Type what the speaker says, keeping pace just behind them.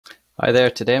Hi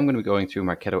there, today I'm going to be going through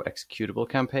Marketo executable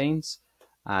campaigns,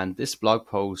 and this blog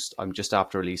post I'm just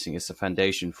after releasing is the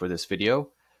foundation for this video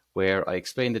where I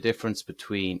explain the difference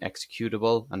between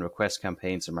executable and request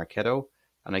campaigns in Marketo,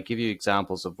 and I give you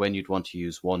examples of when you'd want to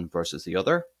use one versus the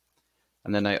other.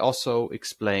 And then I also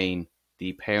explain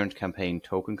the parent campaign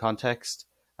token context,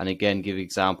 and again give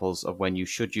examples of when you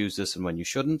should use this and when you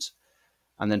shouldn't.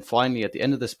 And then finally, at the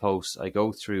end of this post, I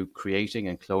go through creating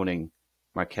and cloning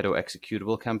Marketo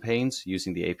executable campaigns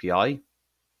using the API.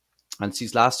 And it's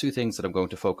these last two things that I'm going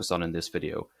to focus on in this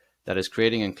video. That is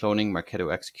creating and cloning Marketo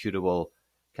executable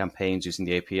campaigns using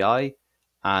the API.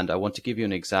 And I want to give you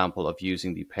an example of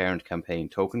using the parent campaign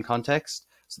token context.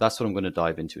 So that's what I'm going to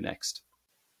dive into next.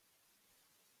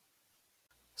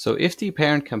 So if the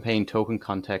parent campaign token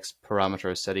context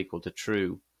parameter is set equal to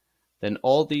true, then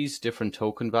all these different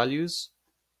token values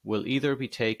will either be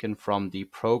taken from the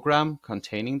program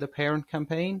containing the parent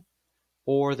campaign,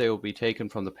 or they will be taken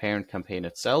from the parent campaign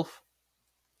itself.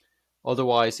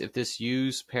 Otherwise, if this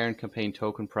use parent campaign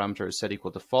token parameter is set equal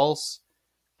to false,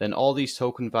 then all these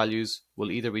token values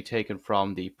will either be taken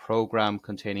from the program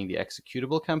containing the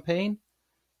executable campaign,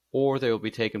 or they will be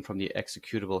taken from the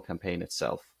executable campaign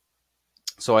itself.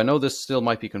 So I know this still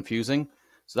might be confusing,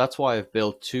 so that's why I've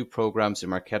built two programs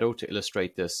in Marketo to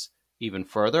illustrate this even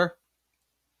further.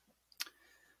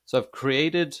 So I've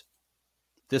created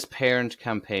this parent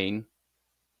campaign,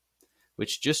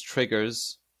 which just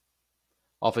triggers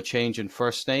off a change in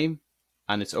first name,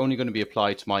 and it's only going to be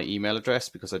applied to my email address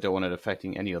because I don't want it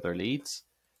affecting any other leads.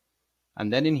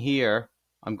 And then in here,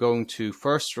 I'm going to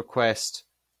first request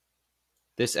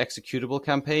this executable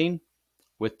campaign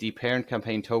with the parent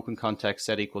campaign token context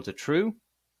set equal to true.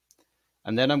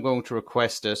 And then I'm going to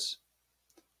request it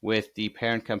with the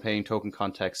parent campaign token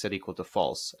context set equal to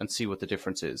false and see what the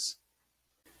difference is.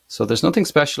 So there's nothing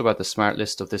special about the smart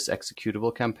list of this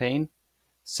executable campaign.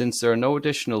 Since there are no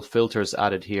additional filters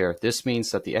added here, this means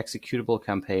that the executable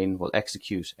campaign will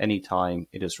execute anytime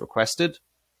it is requested.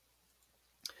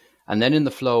 And then in the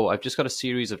flow, I've just got a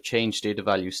series of change data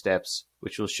value steps,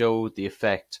 which will show the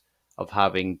effect of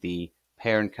having the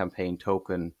parent campaign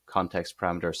token context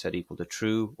parameter set equal to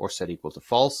true or set equal to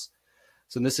false.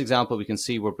 So in this example, we can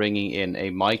see we're bringing in a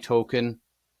my token,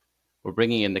 we're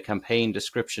bringing in the campaign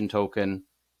description token,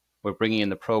 we're bringing in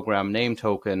the program name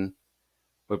token,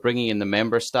 we're bringing in the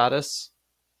member status,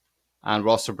 and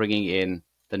we're also bringing in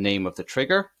the name of the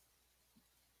trigger.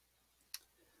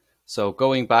 So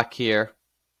going back here,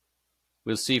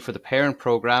 we'll see for the parent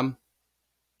program,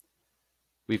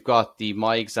 we've got the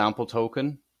my example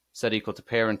token set equal to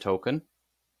parent token.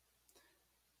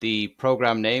 The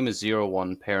program name is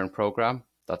 01 parent program.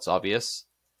 That's obvious.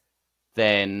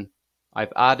 Then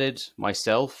I've added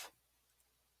myself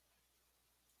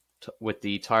with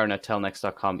the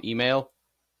tyron@telnext.com email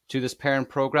to this parent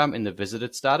program in the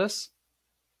visited status.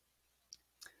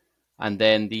 And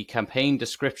then the campaign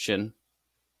description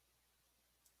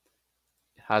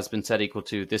has been set equal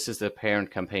to, this is the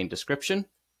parent campaign description.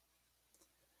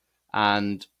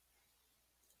 And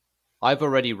I've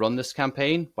already run this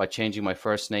campaign by changing my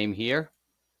first name here,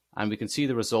 and we can see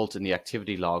the result in the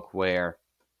activity log where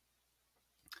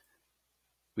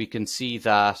we can see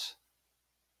that.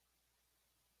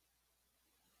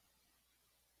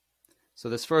 So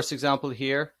this first example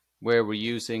here, where we're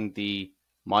using the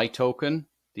my token,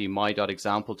 the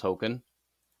my.example token,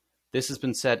 this has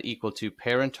been set equal to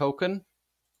parent token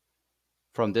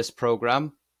from this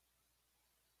program.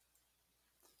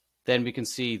 Then we can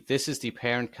see this is the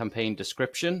parent campaign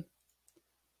description,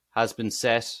 has been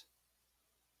set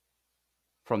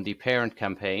from the parent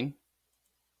campaign.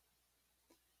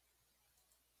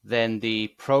 Then the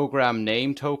program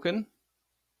name token,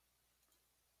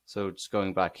 so just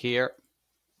going back here,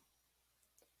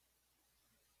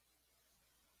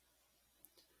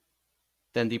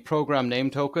 then the program name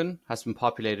token has been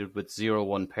populated with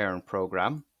 01 parent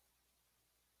program.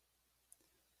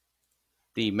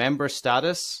 The member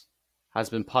status has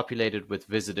been populated with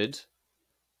visited,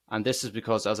 and this is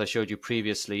because, as I showed you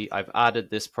previously, I've added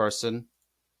this person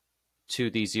to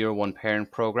the 01 parent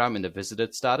program in the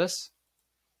visited status.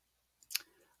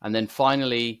 And then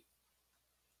finally,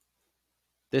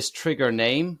 this trigger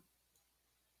name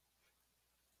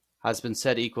has been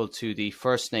set equal to the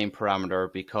first name parameter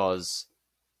because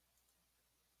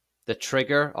the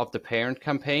trigger of the parent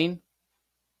campaign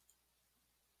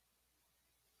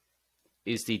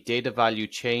is the data value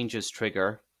changes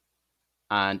trigger,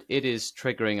 and it is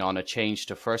triggering on a change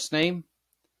to first name.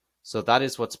 So that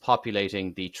is what's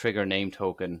populating the trigger name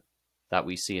token that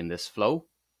we see in this flow.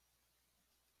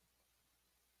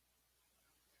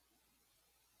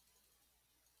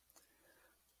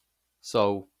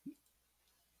 So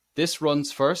this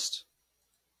runs first.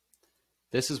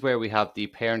 This is where we have the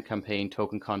parent campaign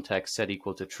token context set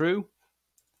equal to true.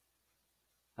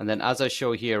 And then as I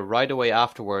show here, right away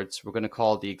afterwards, we're going to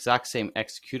call the exact same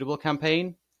executable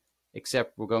campaign,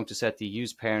 except we're going to set the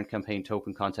use parent campaign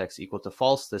token context equal to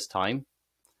false this time.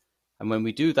 And when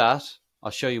we do that, I'll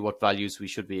show you what values we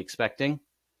should be expecting.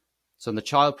 So in the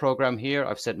child program here,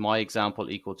 I've set my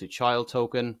example equal to child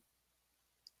token.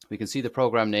 We can see the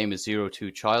program name is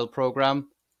 02 child program.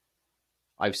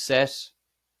 I've set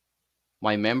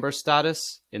my member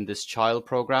status in this child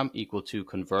program equal to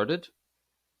converted.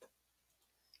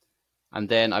 And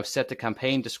then I've set the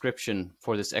campaign description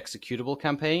for this executable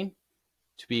campaign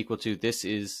to be equal to this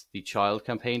is the child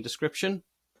campaign description.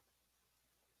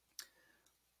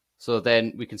 So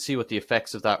then we can see what the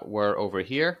effects of that were over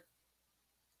here.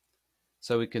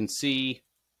 So we can see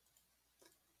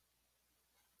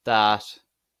that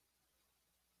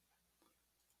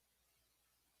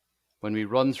when we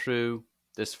run through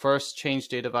this first change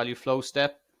data value flow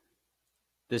step,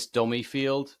 this dummy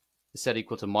field is set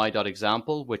equal to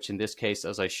my.example, which in this case,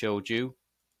 as I showed you,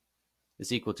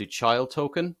 is equal to child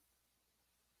token.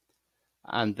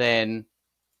 And then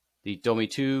the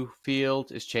dummy2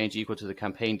 field is changed equal to the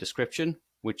campaign description,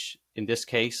 which in this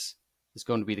case is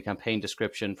going to be the campaign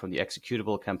description from the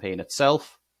executable campaign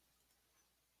itself,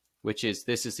 which is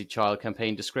this is the child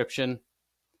campaign description.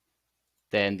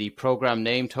 Then the program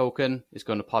name token is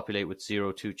going to populate with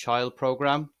 02 child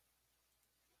program.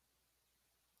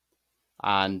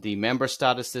 And the member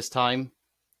status this time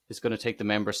is going to take the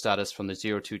member status from the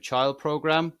 02 child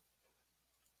program.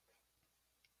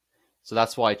 So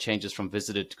that's why it changes from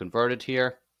visited to converted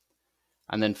here.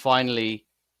 And then finally,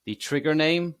 the trigger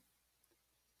name.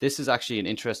 This is actually an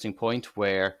interesting point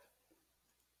where,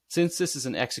 since this is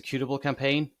an executable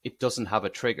campaign, it doesn't have a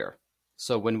trigger.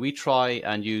 So when we try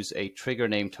and use a trigger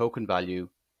name token value,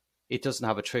 it doesn't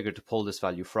have a trigger to pull this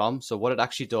value from. So what it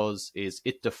actually does is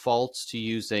it defaults to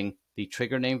using the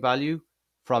trigger name value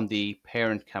from the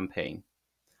parent campaign.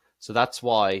 So that's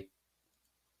why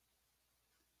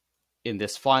in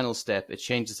this final step, it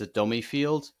changes the dummy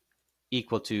field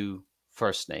equal to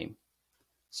first name.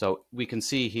 So we can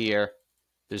see here,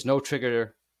 there's no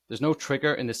trigger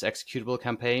in this executable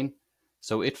campaign.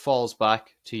 So it falls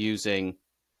back to using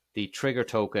the trigger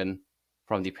token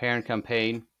from the parent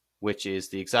campaign, which is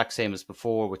the exact same as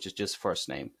before, which is just first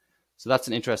name. So that's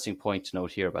an interesting point to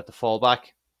note here about the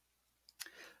fallback.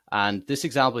 And this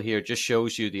example here just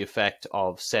shows you the effect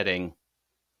of setting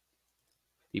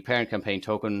the parent campaign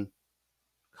token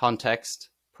context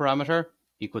parameter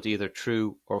equal to either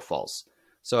true or false.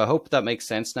 So I hope that makes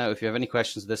sense now. If you have any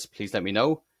questions of this, please let me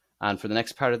know. And for the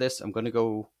next part of this, I'm going to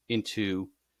go into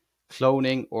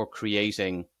cloning or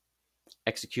creating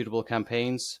executable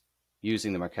campaigns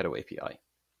using the Marketo API.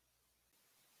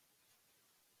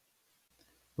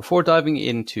 Before diving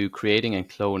into creating and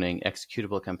cloning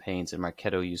executable campaigns in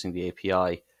Marketo using the API,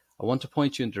 I want to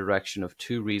point you in the direction of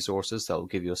two resources that will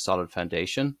give you a solid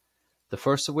foundation. The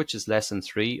first of which is lesson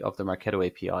 3 of the Marketo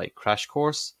API crash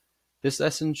course. This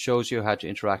lesson shows you how to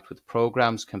interact with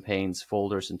programs, campaigns,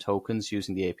 folders, and tokens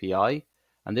using the API,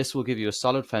 and this will give you a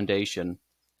solid foundation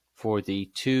for the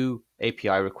 2 API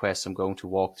requests I'm going to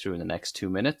walk through in the next 2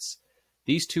 minutes.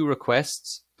 These 2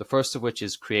 requests, the first of which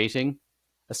is creating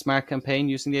a smart campaign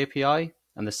using the API,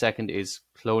 and the second is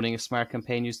cloning a smart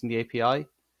campaign using the API.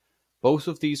 Both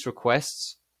of these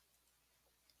requests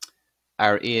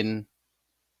are in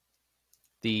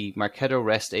the Marketo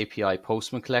REST API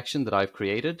Postman collection that I've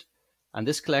created, and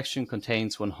this collection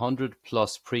contains 100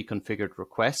 plus pre-configured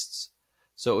requests.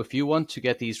 So if you want to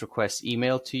get these requests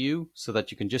emailed to you so that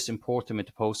you can just import them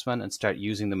into Postman and start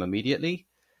using them immediately,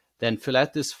 then fill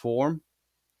out this form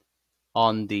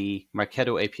on the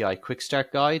Marketo API Quick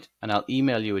Start Guide, and I'll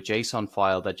email you a JSON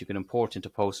file that you can import into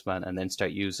Postman and then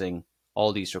start using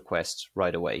all these requests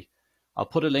right away. I'll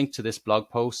put a link to this blog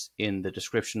post in the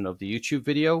description of the YouTube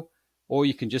video, or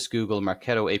you can just Google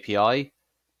Marketo API,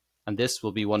 and this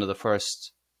will be one of the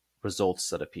first results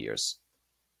that appears.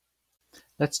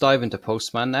 Let's dive into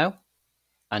Postman now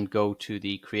and go to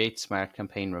the Create Smart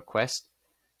Campaign request.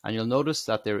 And you'll notice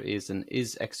that there is an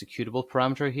isExecutable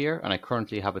parameter here, and I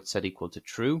currently have it set equal to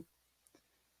true.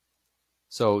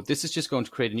 So this is just going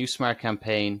to create a new smart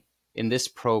campaign in this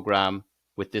program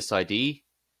with this ID,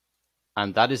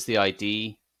 and that is the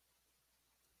ID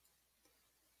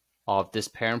of this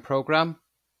parent program.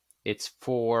 It's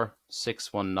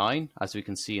 4619, as we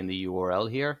can see in the URL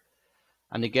here.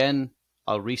 And again,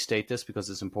 I'll restate this because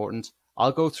it's important.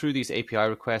 I'll go through these API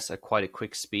requests at quite a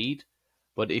quick speed,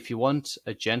 but if you want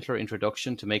a gentler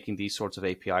introduction to making these sorts of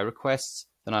API requests,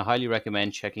 then I highly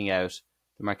recommend checking out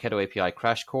the Marketo API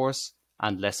crash course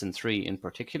and lesson 3 in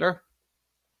particular.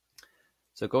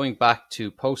 So going back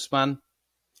to Postman,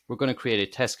 we're going to create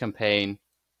a test campaign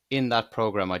in that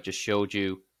program I just showed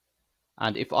you.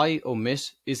 And if I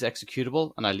omit is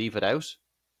executable and I leave it out,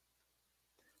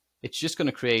 it's just going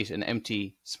to create an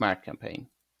empty smart campaign.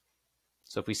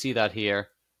 So if we see that here,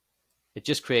 it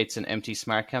just creates an empty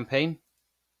smart campaign.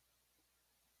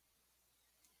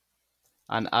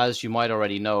 And as you might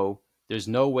already know, there's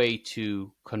no way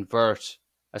to convert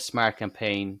a smart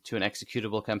campaign to an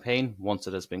executable campaign once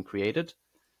it has been created.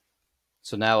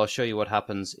 So now I'll show you what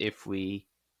happens if we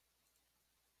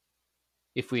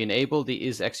enable the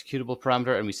is executable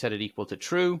parameter and we set it equal to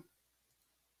true.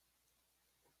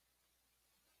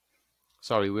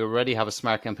 Sorry, we already have a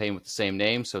smart campaign with the same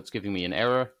name, so it's giving me an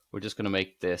error. We're just going to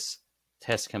make this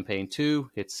test campaign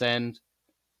 2, hit send.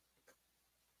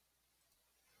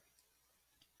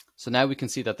 So now we can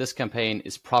see that this campaign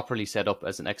is properly set up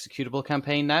as an executable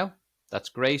campaign now. That's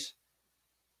great.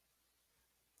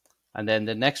 And then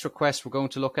the next request we're going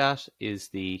to look at is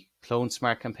the clone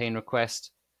smart campaign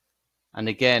request. And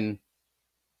again,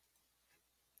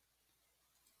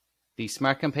 the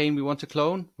smart campaign we want to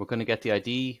clone, we're going to get the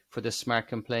ID for this smart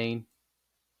campaign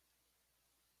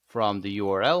from the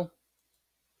URL.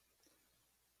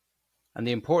 And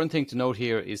the important thing to note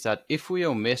here is that if we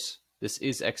omit this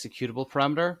is executable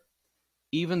parameter,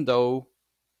 even though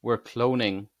we're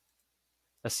cloning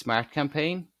a smart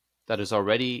campaign that is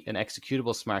already an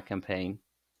executable smart campaign,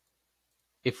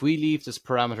 if we leave this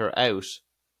parameter out,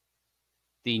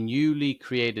 the newly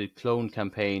created clone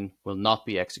campaign will not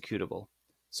be executable.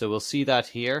 So we'll see that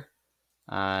here,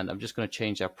 and I'm just going to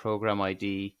change our program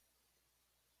ID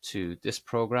to this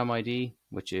program ID,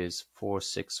 which is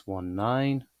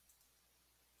 4619.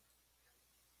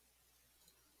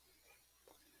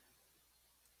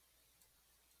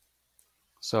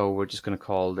 So we're just going to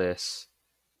call this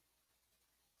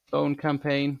clone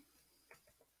campaign.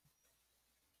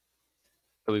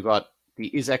 So we've got the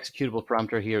is executable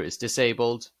parameter here is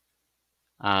disabled,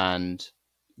 and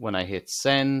when I hit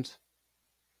send,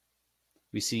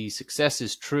 we see success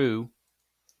is true.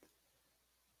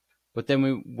 But then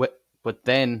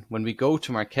when we go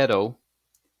to Marketo,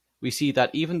 we see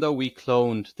that even though we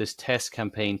cloned this test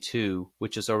campaign 2,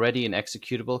 which is already an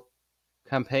executable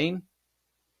campaign,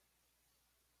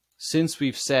 since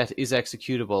we've set is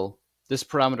executable, this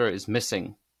parameter is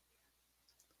missing.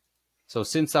 So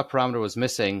since that parameter was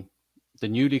missing, the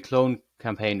newly cloned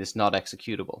campaign is not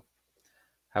executable.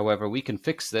 However, we can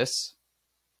fix this,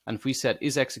 and if we set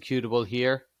is executable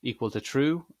here equal to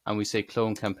true, and we say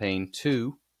clone campaign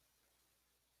 2,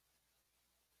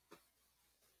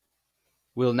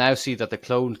 we'll now see that the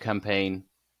cloned campaign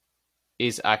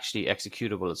is actually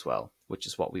executable as well, which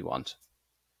is what we want.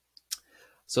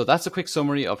 So that's a quick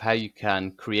summary of how you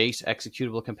can create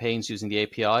executable campaigns using the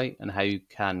API and how you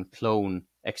can clone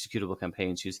executable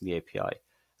campaigns using the API.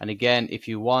 And again, if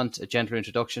you want a gentler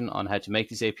introduction on how to make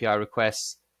these API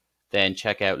requests, then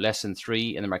check out lesson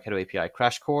 3 in the Marketo API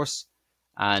crash course.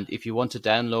 And if you want to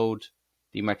download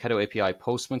the Marketo API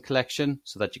Postman collection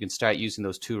so that you can start using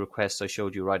those 2 requests I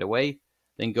showed you right away,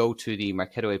 then go to the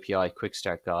Marketo API Quick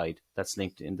Start Guide that's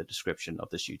linked in the description of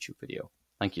this YouTube video.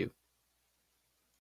 Thank you.